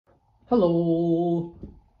Hello!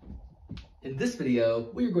 In this video,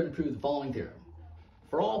 we are going to prove the following theorem.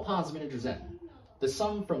 For all positive integers n, the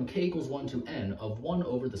sum from k equals 1 to n of 1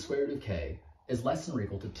 over the square root of k is less than or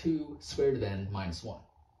equal to 2 square root of n minus 1.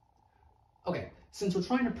 Okay, since we're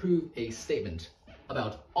trying to prove a statement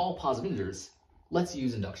about all positive integers, let's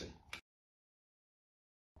use induction.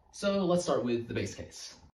 So let's start with the base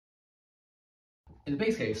case. In the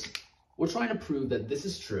base case, we're trying to prove that this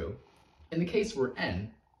is true in the case where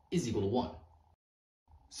n is equal to 1.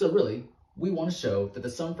 So really, we want to show that the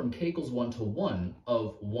sum from k equals 1 to 1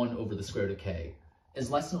 of 1 over the square root of k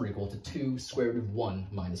is less than or equal to 2 square root of 1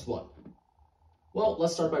 minus 1. Well,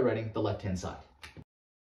 let's start by writing the left-hand side.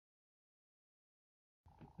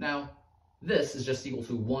 Now, this is just equal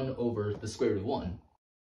to 1 over the square root of 1,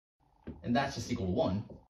 and that's just equal to 1,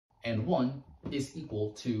 and 1 is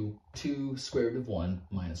equal to 2 square root of 1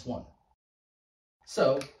 minus 1.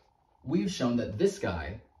 So, we've shown that this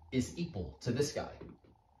guy is equal to this guy.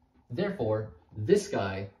 Therefore, this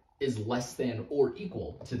guy is less than or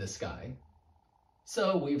equal to this guy.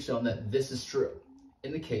 So we've shown that this is true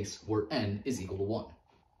in the case where n is equal to 1.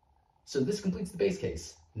 So this completes the base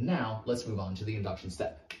case. Now let's move on to the induction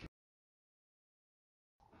step.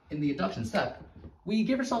 In the induction step, we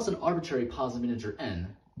give ourselves an arbitrary positive integer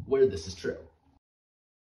n where this is true.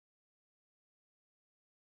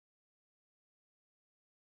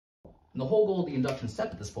 And the whole goal of the induction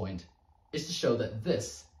step at this point is to show that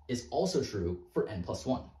this is also true for n plus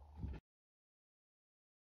 1.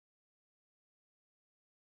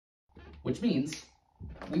 Which means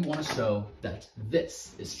we want to show that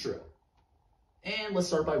this is true. And let's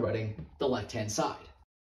start by writing the left-hand side.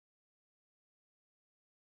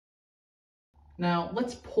 Now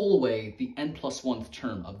let's pull away the n plus 1th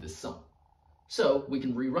term of this sum. So we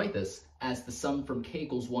can rewrite this as the sum from k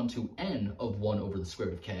equals 1 to n of 1 over the square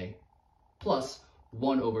root of k plus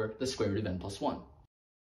 1 over the square root of n plus 1.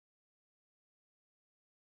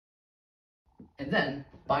 And then,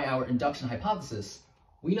 by our induction hypothesis,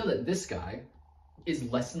 we know that this guy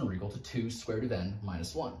is less than or equal to 2 square root of n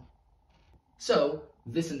minus 1. So,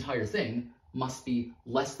 this entire thing must be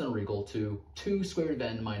less than or equal to 2 square root of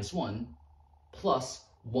n minus 1 plus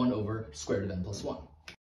 1 over square root of n plus 1.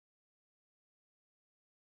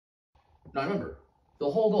 Now remember, the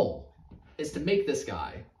whole goal is to make this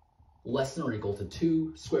guy less than or equal to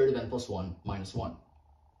 2 square root of n plus 1 minus 1.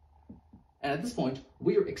 And at this point,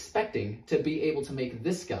 we are expecting to be able to make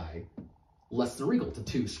this guy less than or equal to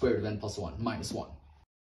 2 square root of n plus 1 minus 1.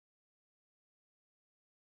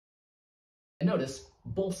 And notice,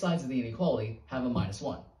 both sides of the inequality have a minus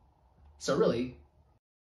 1. So really,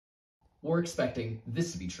 we're expecting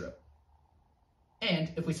this to be true.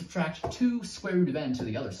 And if we subtract 2 square root of n to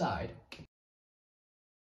the other side,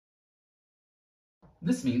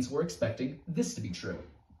 this means we're expecting this to be true.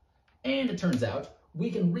 And it turns out we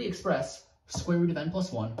can re-express square root of n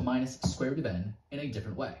plus 1 minus square root of n in a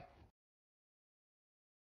different way.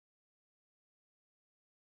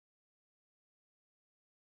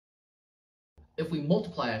 If we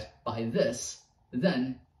multiply it by this,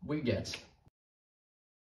 then we get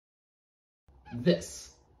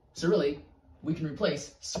this. So really, we can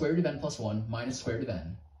replace square root of n plus 1 minus square root of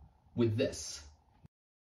n with this.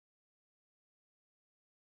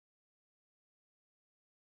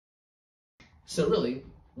 So really,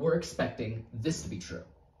 we're expecting this to be true.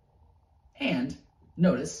 And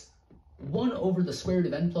notice, 1 over the square root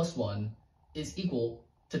of n plus 1 is equal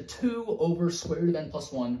to 2 over square root of n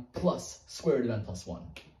plus 1 plus square root of n plus 1.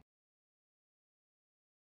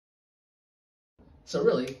 So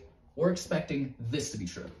really, we're expecting this to be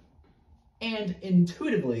true. And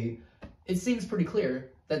intuitively, it seems pretty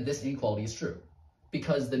clear that this inequality is true,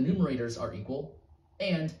 because the numerators are equal,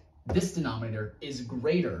 and this denominator is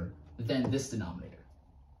greater than this denominator.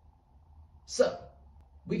 So,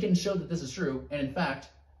 we can show that this is true, and in fact,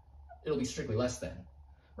 it'll be strictly less than,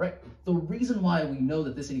 right? The reason why we know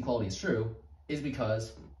that this inequality is true is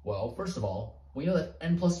because, well, first of all, we know that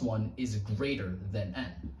n plus 1 is greater than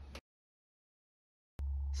n.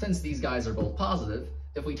 Since these guys are both positive,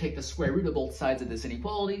 if we take the square root of both sides of this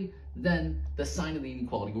inequality, then the sign of the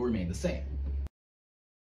inequality will remain the same.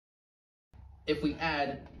 If we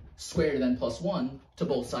add square root of n plus 1 to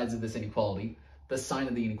both sides of this inequality, the sign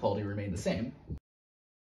of the inequality remain the same.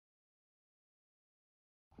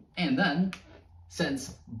 And then,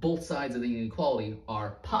 since both sides of the inequality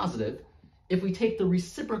are positive, if we take the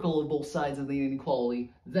reciprocal of both sides of the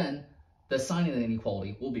inequality, then the sign of the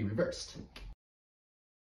inequality will be reversed.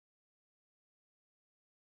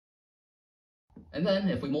 And then,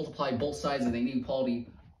 if we multiply both sides of the inequality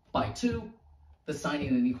by 2, the sign of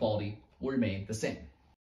the inequality will remain the same.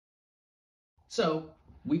 So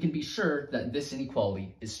we can be sure that this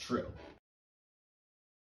inequality is true.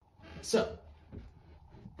 So,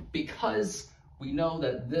 because we know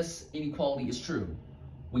that this inequality is true,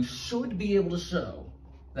 we should be able to show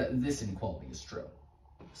that this inequality is true.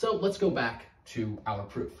 So let's go back to our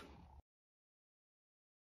proof.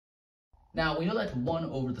 Now we know that 1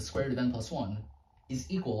 over the square root of n plus 1 is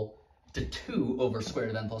equal to 2 over square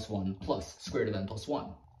root of n plus 1 plus square root of n plus 1.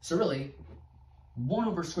 So really, 1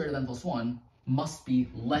 over square root of n plus 1 must be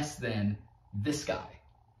less than this guy.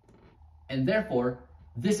 And therefore,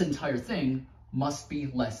 this entire thing must be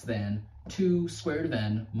less than 2 square root of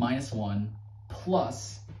n minus 1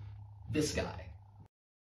 plus this guy.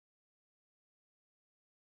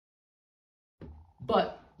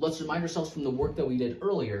 But let's remind ourselves from the work that we did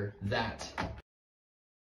earlier that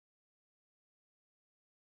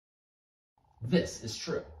this is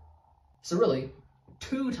true. So really,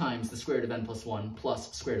 2 times the square root of n plus 1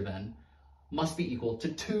 plus square root of n must be equal to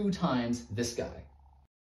 2 times this guy.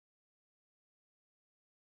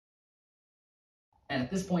 And at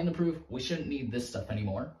this point in the proof, we shouldn't need this stuff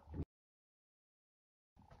anymore.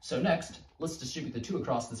 So next, let's distribute the 2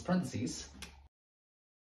 across this parentheses.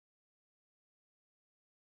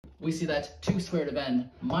 We see that 2 square root of n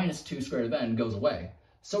minus 2 square root of n goes away.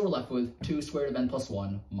 So we're left with 2 square root of n plus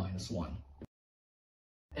 1 minus 1.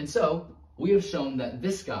 And so we have shown that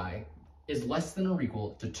this guy is less than or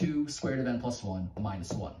equal to 2 square root of n plus 1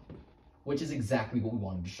 minus 1, which is exactly what we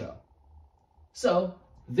wanted to show. So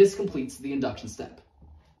this completes the induction step.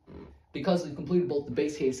 Because we've completed both the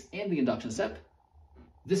base case and the induction step,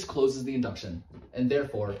 this closes the induction, and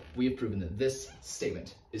therefore we have proven that this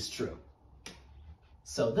statement is true.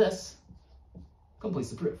 So this completes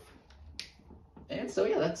the proof. And so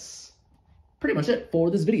yeah, that's pretty much it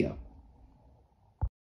for this video.